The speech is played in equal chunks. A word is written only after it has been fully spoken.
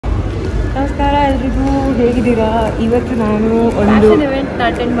ಎಲ್ರಿಗೂ ಹೇಗಿದ್ದೀರಾ? ಇವತ್ತು ನಾನು ಒಂದು ಫ್ಯಾಷನ್ ಇವೆಂಟ್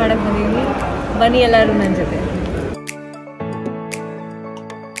ಅಟೆಂಡ್ ಮಾಡಕ್ಕೆ ಬಂದಿದ್ದೀನಿ. ಬನ್ನಿ ಎಲ್ಲರೂ ನನ್ನ ಜೊತೆ.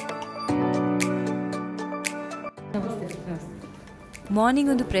 ಮಾರ್ನಿಂಗ್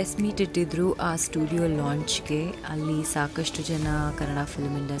ಒಂದು ಪ್ರೆಸ್ ಮೀಟ್ ಇಟ್ಟಿದ್ರು ಆ ಸ್ಟುಡಿಯೋ ಲಾಂಚ್ಗೆ. ಅಲ್ಲಿ ಸಾಕಷ್ಟು ಜನ ಕನ್ನಡ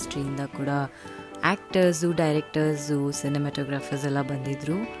ಫಿಲ್ಮ್ ಇಂಡಸ್ಟ್ರಿಯಿಂದ ಕೂಡ ಆ್ಯಕ್ಟರ್ಸು, ಡೈರೆಕ್ಟರ್ಸು, ಸಿನಿಮಾಟೋಗ್ರಾಫರ್ಸ್ ಎಲ್ಲ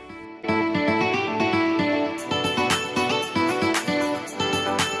ಬಂದಿದ್ದರು.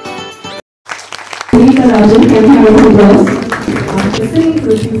 Sangeetha Rajeev came here with us. After singing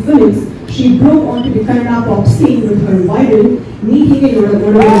for a few films, she broke onto the Kannada pop scene with her viral "Nee Hige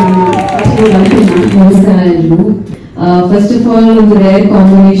Nodavana." Namaskar ಎಲ್ಲರೂ. First of all ಒಂದು rare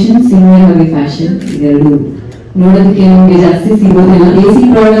combination senior ಹಾಗೆ fashion ಎರಡು ನೋಡೋದಕ್ಕೆ ನಮಗೆ ಜಾಸ್ತಿ ಸಿಗೋದಿಲ್ಲ. ದೇಸಿ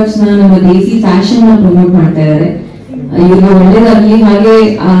products ನಮ್ಮ ದೇಸಿ fashion ನ ಪ್ರಮೋಟ್ ಮಾಡ್ತಾ ಇದ್ದಾರೆ. ಇವಾಗ ಒಳ್ಳೇದಾಗ್ಲಿ. ಹಾಗೆ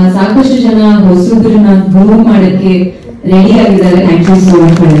ಸಾಕಷ್ಟು ಜನ ಹೊಸಬ್ರನ್ನ ಪ್ರಮೋಟ್ ಮಾಡೋಕ್ಕೆ ರೆಡಿ ಆಗಿದ್ದಾರೆ. Thank you so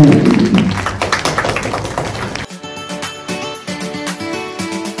much.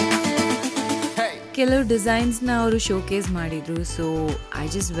 ಕೆಲವು ಡಿಸೈನ್ಸ್ನ ಅವರು ಶೋಕೇಸ್ ಮಾಡಿದ್ರು. So I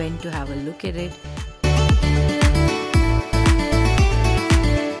just went to have a look at it.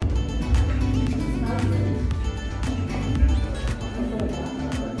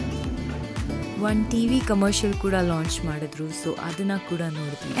 ಒಂದು ಟಿವಿ ಕಮರ್ಷಿಯಲ್ ಕೂಡ ಲಾಂಚ್ ಮಾಡಿದ್ರು. ಸೊ ಅದನ್ನ ಕೂಡ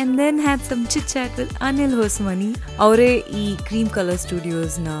ನೋಡಿದ್ವಿ. And then had some chit chat with Anil Hosamani. ಅವರೇ ಈ cream colour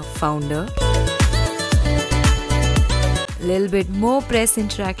ಸ್ಟುಡಿಯೋಸ್ನ founder. Little bit more press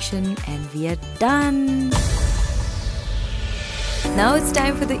interaction and we are done. Now it's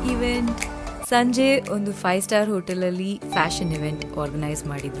time for the event. ಸಂಜೆ ಒಂದು 5-star ಹೋಟೆಲಲ್ಲಿ ಫ್ಯಾಷನ್ ಇವೆಂಟ್ ಆರ್ಗನೈಸ್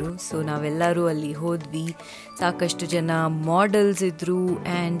ಮಾಡಿದ್ರು. ಸೊ ನಾವೆಲ್ಲರೂ ಅಲ್ಲಿ ಹೋದ್ವಿ. ಸಾಕಷ್ಟು ಜನ ಮಾಡೆಲ್ಸ್ ಇದ್ರು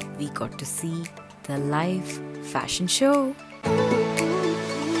and we got to C the live fashion show.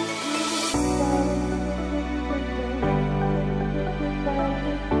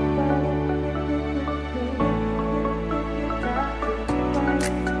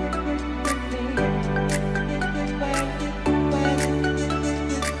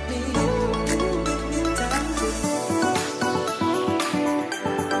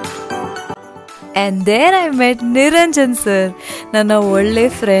 And there I met Niranjan sir, ನನ್ನ ಒಳ್ಳೆ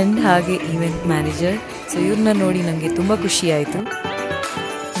ಫ್ರೆಂಡ್ ಹಾಗೆ ಈವೆಂಟ್ ಮ್ಯಾನೇಜರ್. ಸೊ ಇವ್ರನ್ನ ನೋಡಿ ನನಗೆ ತುಂಬ ಖುಷಿ ಆಯಿತು.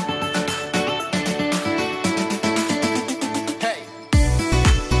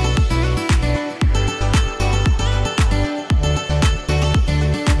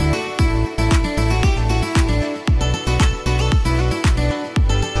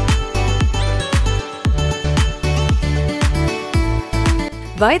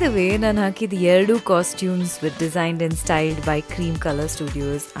 By the way, ನಾನು ಹಾಕಿದ 2 costumes with designed and styled by cream colour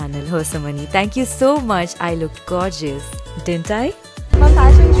studios Anil Hosamani. Thank you so much. I look gorgeous, didn't I?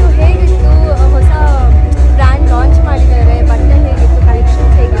 Fashion show ಹೇಗಿತ್ತು? ಹೊಸ ಬ್ರ್ಯಾಂಡ್ ಲಾಂಚ್ ಮಾಡಿದ್ದಾರೆ. ಬಟ್ಟೆ ಹೇಗಿತ್ತು?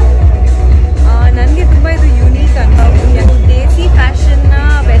 ಕಲೆಕ್ಷನ್ಸ್ ಹೇಗಿತ್ತು? ನನಗೆ ತುಂಬ ಇದು ಯೂನಿಕ್ ಅನ್ಸ್ತು. ದೇಸಿ ಫ್ಯಾಷನ್ನ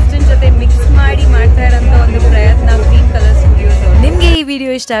ವೆಸ್ಟರ್ನ್ ಜೊತೆ ಮಿಕ್ಸ್ ಮಾಡಿ ಮಾಡ್ತಾ ಇರೋಂಥ ಒಂದು ಪ್ರಯತ್ನ ಕ್ರೀಮ್ ಕಲರ್ ಸ್ಟುಡಿಯೋಸ್. ನಿಮಗೆ ಈ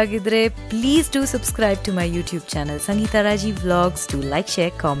ವಿಡಿಯೋ ಇಷ್ಟ ಆಗಿದ್ರೆ please do subscribe to my YouTube channel Sangeetha Rajeev Vlogs. Do like,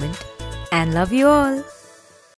 share, comment and love you all.